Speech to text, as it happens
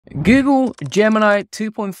Google Gemini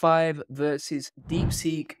 2.5 versus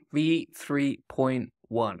DeepSeek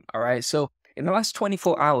V3.1. All right, so in the last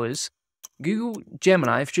 24 hours, Google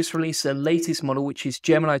Gemini have just released their latest model, which is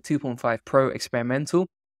Gemini 2.5 Pro Experimental.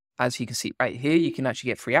 As you can see right here, you can actually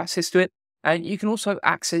get free access to it, and you can also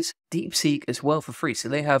access DeepSeek as well for free. So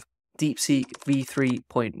they have DeepSeek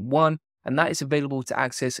V3.1, and that is available to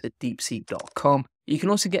access at deepseek.com. You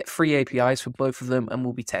can also get free APIs for both of them, and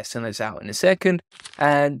we'll be testing those out in a second.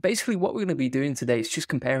 And basically what we're going to be doing today is just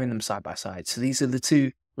comparing them side by side. So these are the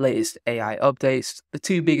two latest AI updates, the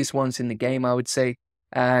two biggest ones in the game, I would say.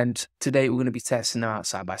 And today we're going to be testing them out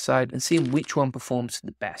side by side and seeing which one performs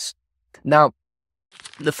the best. Now,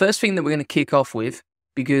 the first thing that we're going to kick off with,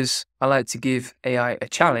 because I like to give AI a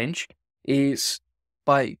challenge, is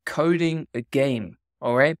by coding a game.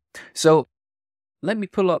 All right. So let me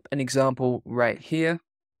pull up an example right here.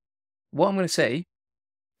 What I'm going to say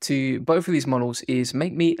to both of these models is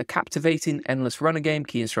make me a captivating, endless runner game.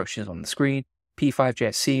 Key instructions on the screen.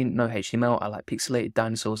 P5.js scene, no HTML. I like pixelated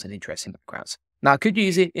dinosaurs and interesting backgrounds. Now, I could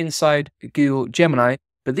use it inside Google Gemini,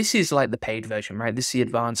 but this is like the paid version, right? This is the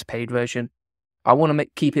advanced paid version. I want to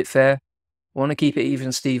keep it fair. I want to keep it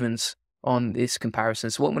even Stevens on this comparison.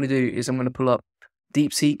 So what I'm going to do is I'm going to pull up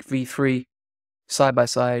DeepSeek V3 side by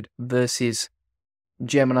side versus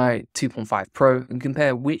Gemini 2.5 Pro and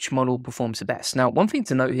compare which model performs the best. Now, one thing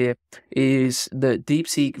to note here is that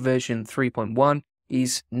DeepSeek version 3.1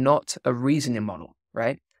 is not a reasoning model,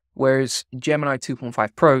 right? Whereas Gemini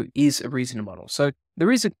 2.5 Pro is a reasoning model. So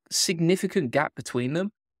there is a significant gap between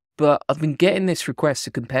them, but I've been getting this request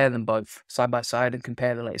to compare them both side by side and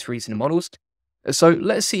compare the latest reasoning models. So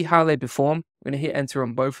let's see how they perform. We're going to hit enter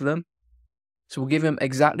on both of them. So we'll give them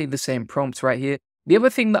exactly the same prompts right here. The other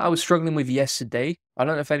thing that I was struggling with yesterday, I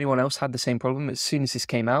don't know if anyone else had the same problem as soon as this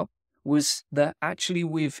came out, was that actually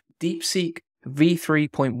with DeepSeek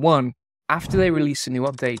V3.1, after they released a new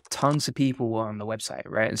update, tons of people were on the website,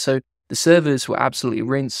 right? And so the servers were absolutely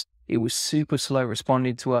rinsed. It was super slow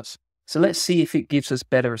responding to us. So let's see if it gives us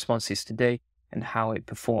better responses today and how it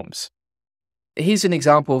performs. Here's an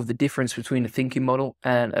example of the difference between a thinking model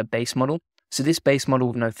and a base model. So this base model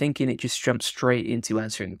with no thinking, it just jumps straight into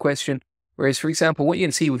answering the question. Whereas, for example, what you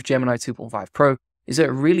can see with Gemini 2.5 Pro is that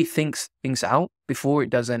it really thinks things out before it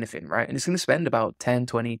does anything, right? And it's going to spend about 10,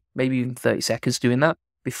 20, maybe even 30 seconds doing that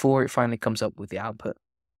before it finally comes up with the output.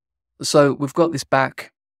 So we've got this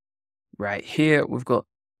back right here. We've got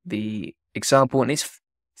the example, and it's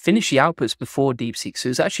finished the outputs before DeepSeek. So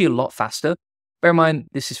it's actually a lot faster. Bear in mind,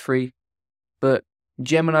 this is free, but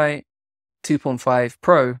Gemini 2.5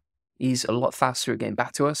 Pro is a lot faster at getting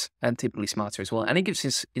back to us and typically smarter as well. And it gives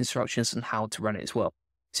us instructions on how to run it as well.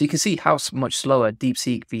 So you can see how much slower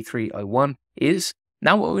DeepSeek V3.1 is.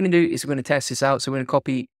 Now what we're going to do is we're going to test this out. So we're going to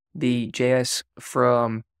copy the JS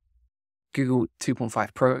from Google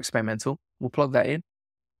 2.5 Pro Experimental. We'll plug that in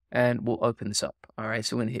and we'll open this up. All right,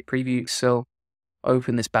 so we're going to hit preview. So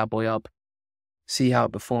open this bad boy up, see how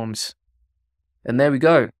it performs. And there we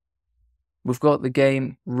go. We've got the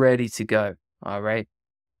game ready to go. All right.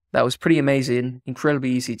 That was pretty amazing, incredibly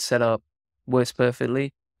easy to set up, works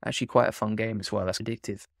perfectly. Actually quite a fun game as well, that's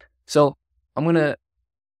addictive. So I'm going to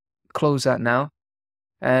close that now.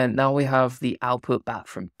 And now we have the output back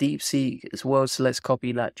from DeepSeek as well. So let's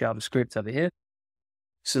copy that JavaScript over here.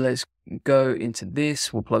 So let's go into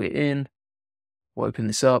this, we'll plug it in, we'll open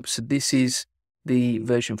this up. So this is the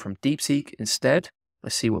version from DeepSeek instead.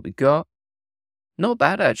 Let's see what we got. Not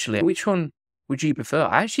bad actually. Which one would you prefer?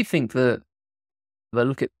 I actually think that,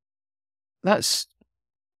 look at, it's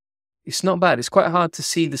not bad. It's quite hard to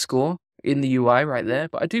see the score in the UI right there,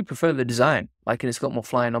 but I do prefer the design. Like, and it's got more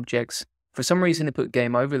flying objects. For some reason, it put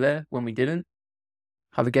game over there when we didn't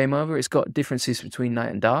have a game over. It's got differences between night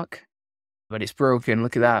and dark, but it's broken.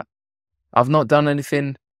 Look at that. I've not done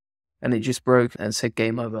anything, and it just broke and said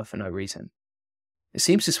game over for no reason. It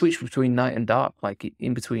seems to switch between night and dark, like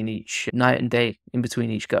in between each night and day, in between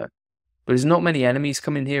each go. But there's not many enemies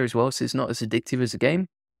coming here as well, so it's not as addictive as a game.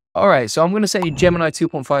 All right, so I'm going to say Gemini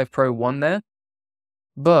 2.5 Pro won there,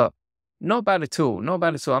 but not bad at all. Not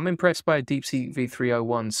bad at all. I'm impressed by DeepSeek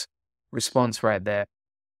V3.1's response right there.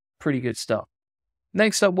 Pretty good stuff.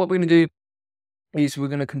 Next up, what we're going to do is we're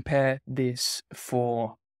going to compare this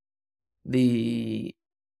for the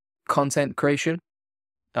content creation.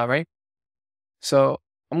 All right. So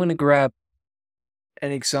I'm going to grab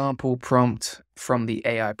an example prompt from the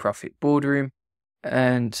AI Profit Boardroom,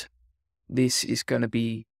 and this is going to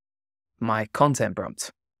be my content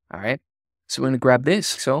prompt. All right. So we're going to grab this.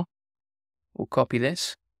 So we'll copy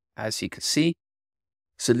this, as you can see.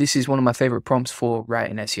 So this is one of my favorite prompts for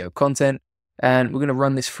writing SEO content. And we're going to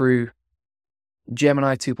run this through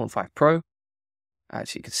Gemini 2.5 Pro,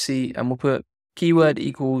 as you can see, and we'll put keyword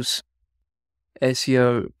equals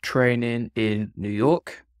SEO training in New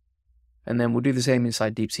York. And then we'll do the same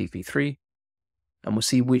inside DeepSeek V3, and we'll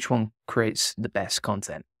see which one creates the best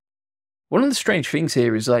content. One of the strange things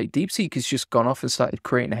here is like DeepSeek has just gone off and started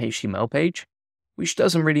creating a HTML page, which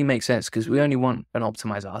doesn't really make sense because we only want an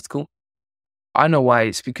optimized article. I know why.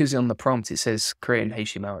 It's because on the prompt it says create an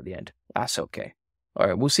HTML at the end. That's okay. All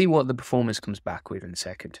right, we'll see what the performance comes back with in a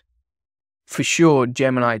second. For sure,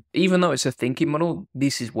 Gemini, even though it's a thinking model,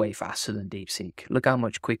 this is way faster than DeepSeek. Look how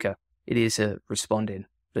much quicker it is at responding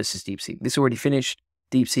versus DeepSeek. This already finished.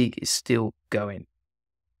 DeepSeek is still going.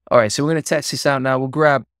 All right, so we're going to test this out now. We'll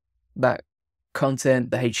grab that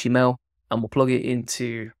content, the HTML, and we'll plug it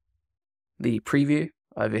into the preview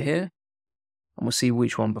over here, and we'll see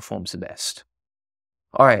which one performs the best.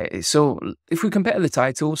 All right, so if we compare the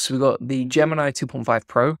titles, we've got the Gemini 2.5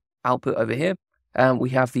 Pro output over here, and we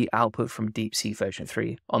have the output from DeepSeek version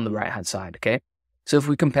 3 on the right-hand side, okay? So if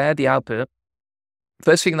we compare the output,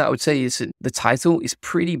 first thing that I would say is that the title is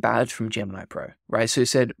pretty bad from Gemini Pro, right? So it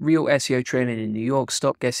said, real SEO training in New York,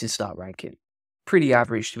 stop guessing, start ranking. Pretty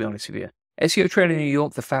average, to be honest with you. SEO training in New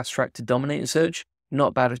York, the fast track to dominate in search,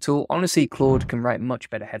 not bad at all. Honestly, Claude can write much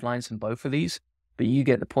better headlines than both of these, but you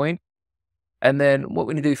get the point. And then what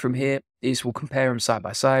we're going to do from here is we'll compare them side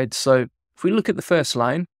by side. So if we look at the first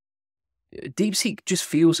line, DeepSeek just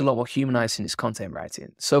feels a lot more humanized in its content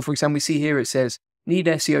writing. So for example, we see here it says, need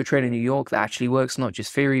SEO training in New York that actually works, not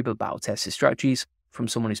just theory, but battle-tested strategies from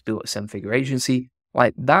someone who's built a seven-figure agency.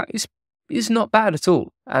 Like that is not bad at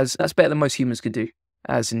all, as that's better than most humans could do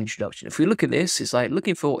as an introduction. If we look at this, it's like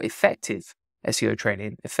looking for effective SEO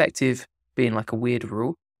training, effective being like a weird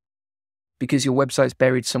rule, because your website's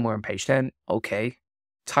buried somewhere on page 10, okay.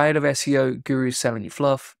 Tired of SEO gurus selling you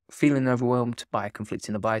fluff, feeling overwhelmed by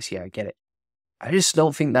conflicting advice, yeah, I get it. I just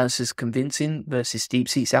don't think that's as convincing versus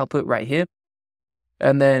DeepSeek's output right here.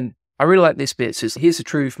 And then I really like this bit. So here's the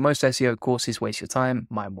truth. Most SEO courses waste your time.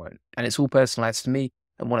 Mine won't. And it's all personalized to me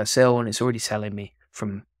and what I sell, and it's already selling me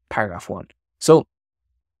from paragraph 1. So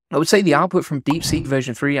I would say the output from DeepSeek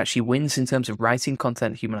version 3 actually wins in terms of writing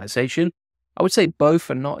content humanization. I would say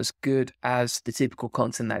both are not as good as the typical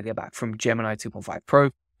content that I get back from Gemini 2.5 Pro,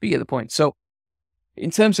 but you get the point. So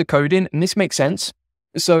in terms of coding, and this makes sense.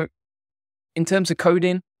 So in terms of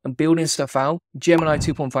coding and building stuff out, Gemini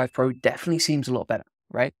 2.5 Pro definitely seems a lot better,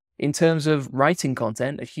 right? In terms of writing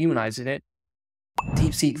content and humanizing it,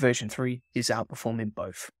 DeepSeek version 3 is outperforming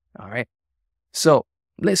both, all right? So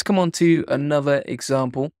let's come on to another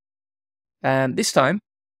example. And this time,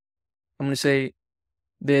 I'm going to say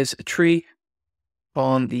there's a tree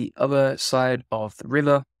on the other side of the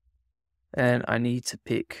river, and I need to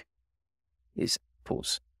pick its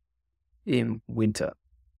apples in winter,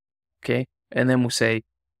 okay? And then we'll say,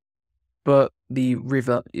 but the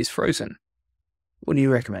river is frozen. What do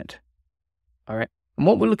you recommend? All right. And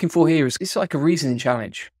what we're looking for here is it's like a reasoning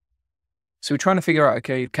challenge. So we're trying to figure out,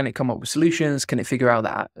 okay, can it come up with solutions? Can it figure out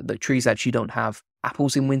that the trees actually don't have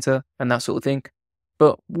apples in winter and that sort of thing?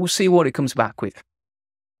 But we'll see what it comes back with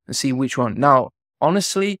and see which one. Now,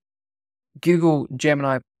 honestly, Google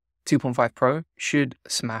Gemini 2.5 Pro should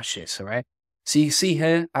smash this, all right? So you see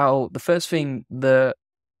here how the first thing the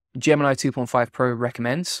Gemini 2.5 Pro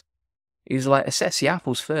recommends is like assess the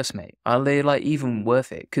apples first, mate. Are they like even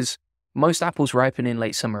worth it? Because most apples ripen in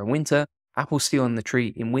late summer and winter. Apples still on the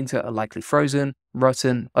tree in winter are likely frozen,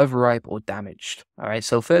 rotten, overripe, or damaged. All right,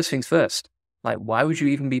 so first things first. Like, why would you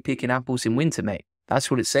even be picking apples in winter, mate?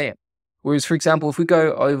 That's what it's saying. Whereas, for example, if we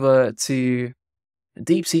go over to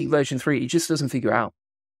DeepSeek version 3, it just doesn't figure out.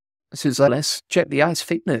 So it's like, let's check the ice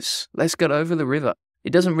thickness. Let's get over the river.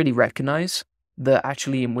 It doesn't really recognize that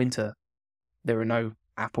actually in winter, there are no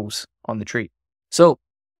apples on the tree. So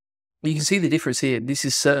you can see the difference here. This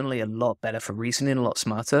is certainly a lot better for reasoning, a lot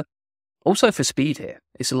smarter. Also for speed here,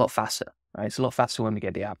 it's a lot faster, right? It's a lot faster when we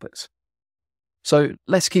get the outputs. So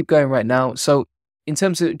let's keep going right now. So in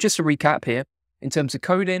terms of, just to recap here, in terms of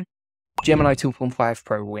coding, Gemini 2.5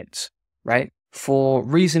 Pro wins, right? For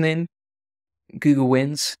reasoning, Google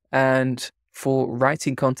wins. And for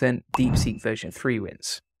writing content, DeepSeek version 3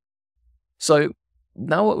 wins. So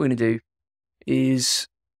now what we're going to do is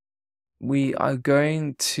we are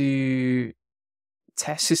going to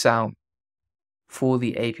test this out for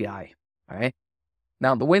the API, all right?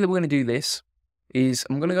 Now, the way that we're going to do this is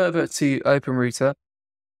I'm going to go over to OpenRouter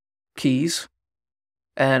keys,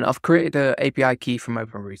 and I've created an API key from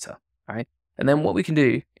OpenRouter, all right? And then what we can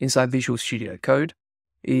do inside Visual Studio Code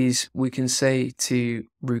is we can say to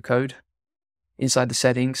root code inside the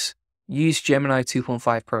settings, use Gemini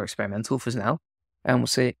 2.5 Pro Experimental for now, and we'll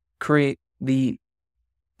say create the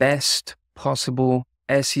best possible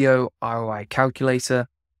SEO ROI calculator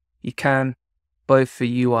you can, both for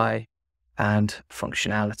UI and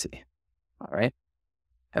functionality. All right.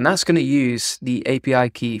 And that's going to use the API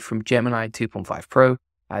key from Gemini 2.5 Pro,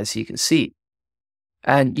 as you can see.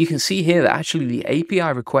 And you can see here that actually the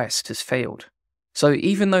API request has failed. So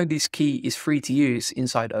even though this key is free to use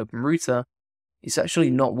inside OpenRouter, it's actually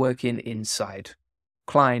not working inside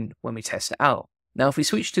Klein when we test it out. Now, if we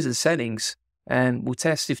switch to the settings and we'll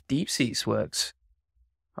test if DeepSeek works.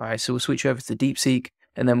 All right, so we'll switch over to DeepSeek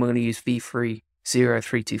and then we're going to use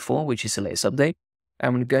V3.1, which is the latest update.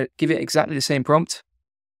 I'm going to give it exactly the same prompt.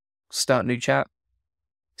 Start new chat.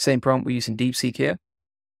 Same prompt, we're using DeepSeek here.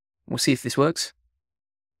 We'll see if this works.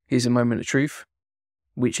 Here's a moment of truth.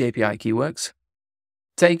 Which API key works?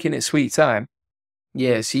 Taking its sweet time.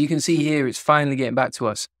 Yeah, so you can see here it's finally getting back to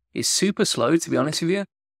us. It's super slow, to be honest with you.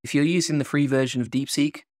 If you're using the free version of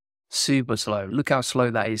DeepSeek, super slow. Look how slow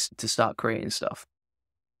that is to start creating stuff.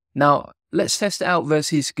 Now, let's test it out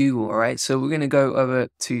versus Google, all right? So we're going to go over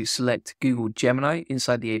to select Google Gemini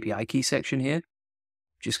inside the API key section here.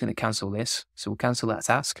 Just going to cancel this. So we'll cancel that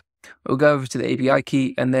task. We'll go over to the API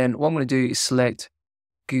key, and then what I'm going to do is select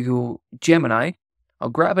Google Gemini. I'll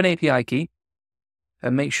grab an API key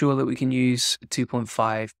and make sure that we can use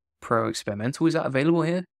 2.5 Pro Experimental. Is that available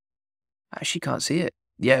here? I actually can't see it.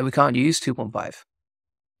 Yeah, we can't use 2.5.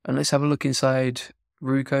 And let's have a look inside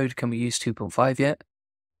RuCode. Can we use 2.5 yet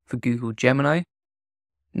for Google Gemini?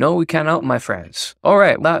 No, we cannot, my friends. All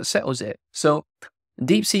right, that settles it. So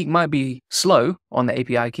DeepSeek might be slow on the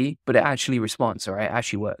API key, but it actually responds, all right? It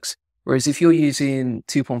actually works. Whereas if you're using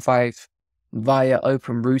 2.5 via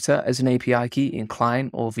OpenRouter as an API key in Klein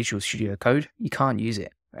or Visual Studio Code, you can't use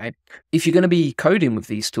it, right? If you're going to be coding with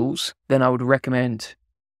these tools, then I would recommend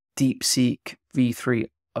DeepSeek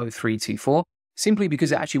V3.1 simply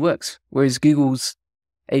because it actually works. Whereas Google's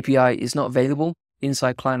API is not available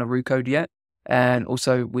inside Klein or RuCode yet. And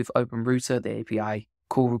also with OpenRouter, the API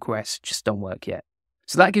call requests just don't work yet.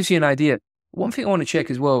 So that gives you an idea. One thing I want to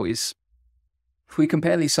check as well is if we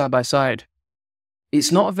compare these side by side,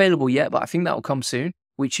 it's not available yet, but I think that will come soon,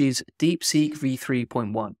 which is DeepSeek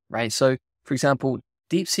V3.1, right? So for example,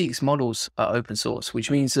 DeepSeek's models are open source, which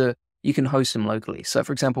means that you can host them locally. So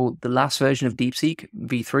for example, the last version of DeepSeek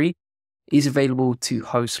V3 is available to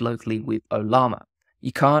host locally with Ollama.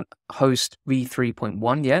 You can't host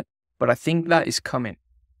V3.1 yet, but I think that is coming.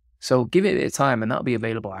 So give it a bit of time and that'll be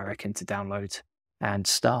available, I reckon, to download and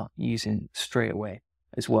start using straight away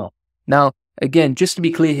as well. Now, again, just to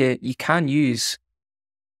be clear here, you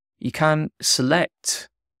can select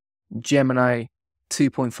Gemini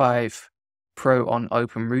 2.5 Pro on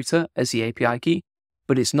OpenRouter as the API key,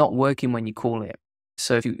 but it's not working when you call it.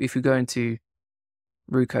 So if we go into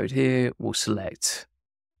RuCode here, we'll select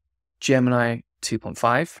Gemini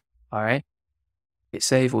 2.5, all right? Hit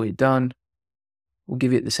save or hit done. We'll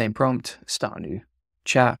give it the same prompt, start a new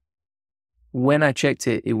chat. When I checked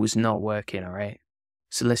it, it was not working, all right?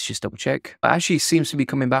 So let's just double check. It actually seems to be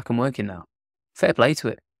coming back and working now. Fair play to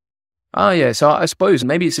it. Oh yeah, so I suppose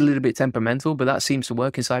maybe it's a little bit temperamental, but that seems to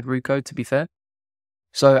work inside RuCode, to be fair.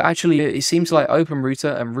 So actually, it seems like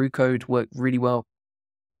OpenRouter and RuCode work really well,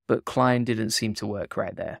 but Klein didn't seem to work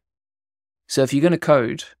right there. So if you're going to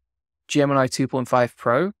code, Gemini 2.5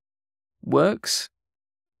 Pro works,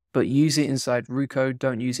 but use it inside RuCode,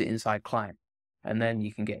 don't use it inside Klein. And then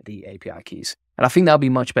you can get the API keys. And I think that'll be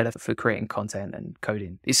much better for creating content and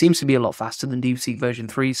coding. It seems to be a lot faster than DeepSeek version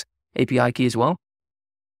 3's API key as well.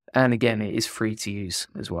 And again, it is free to use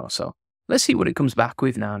as well. So let's see what it comes back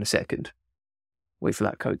with now in a second. Wait for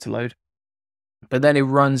that code to load. But then it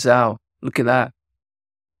runs out. Look at that.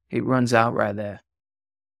 It runs out right there.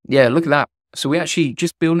 Yeah, look at that. So we actually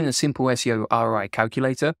just building a simple SEO ROI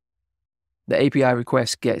calculator. The API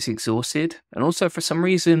request gets exhausted. And also for some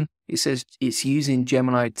reason, it says it's using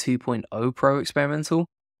Gemini 2.0 Pro Experimental.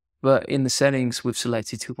 But in the settings, we've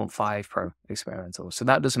selected 2.5 Pro Experimental. So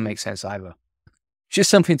that doesn't make sense either. Just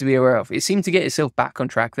something to be aware of. It seemed to get itself back on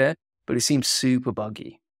track there, but it seems super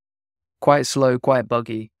buggy. Quite slow, quite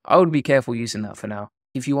buggy. I would be careful using that for now.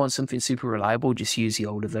 If you want something super reliable, just use the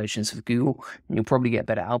older versions of Google, and you'll probably get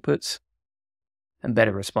better outputs and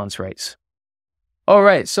better response rates. All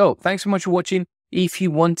right, so thanks so much for watching. If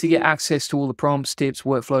you want to get access to all the prompts, tips,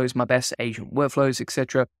 workflows, my best agent workflows,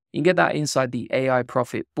 etc., you can get that inside the AI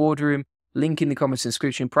Profit Boardroom. Link in the comments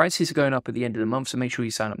description. Prices are going up at the end of the month, so make sure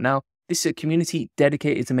you sign up now. This is a community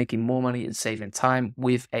dedicated to making more money and saving time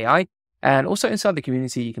with AI. And also inside the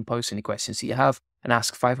community, you can post any questions that you have and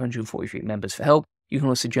ask 543 members for help. You can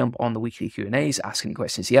also jump on the weekly Q&As, ask any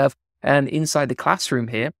questions you have. And inside the classroom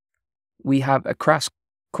here, we have a crash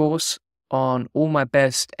course on all my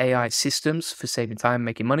best AI systems for saving time,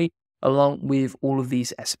 making money, along with all of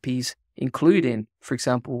these SOPs, including, for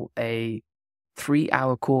example, a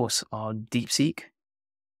 3-hour course on DeepSeek,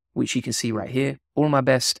 which you can see right here. All my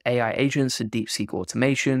best AI agents and DeepSeek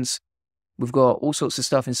automations. We've got all sorts of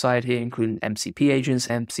stuff inside here, including MCP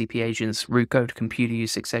agents, root code, computer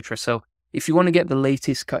use, etc. So if you want to get the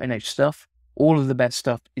latest cutting edge stuff, all of the best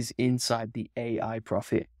stuff is inside the AI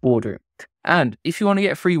Profit Boardroom. And if you want to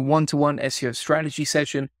get a free one-to-one SEO strategy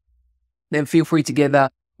session, then feel free to get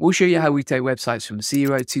that. We'll show you how we take websites from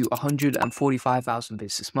 0 to 145,000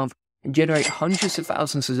 visits a month and generate hundreds of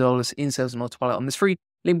thousands of dollars in sales and multiplier. On this free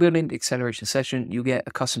link building acceleration session, you'll get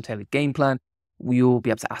a custom tailored game plan. You'll be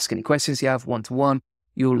able to ask any questions you have one-to-one.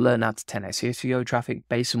 You'll learn how to 10x SEO traffic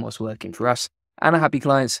based on what's working for us and our happy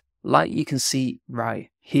clients, like you can see right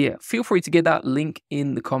here. Feel free to get that link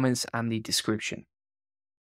in the comments and the description.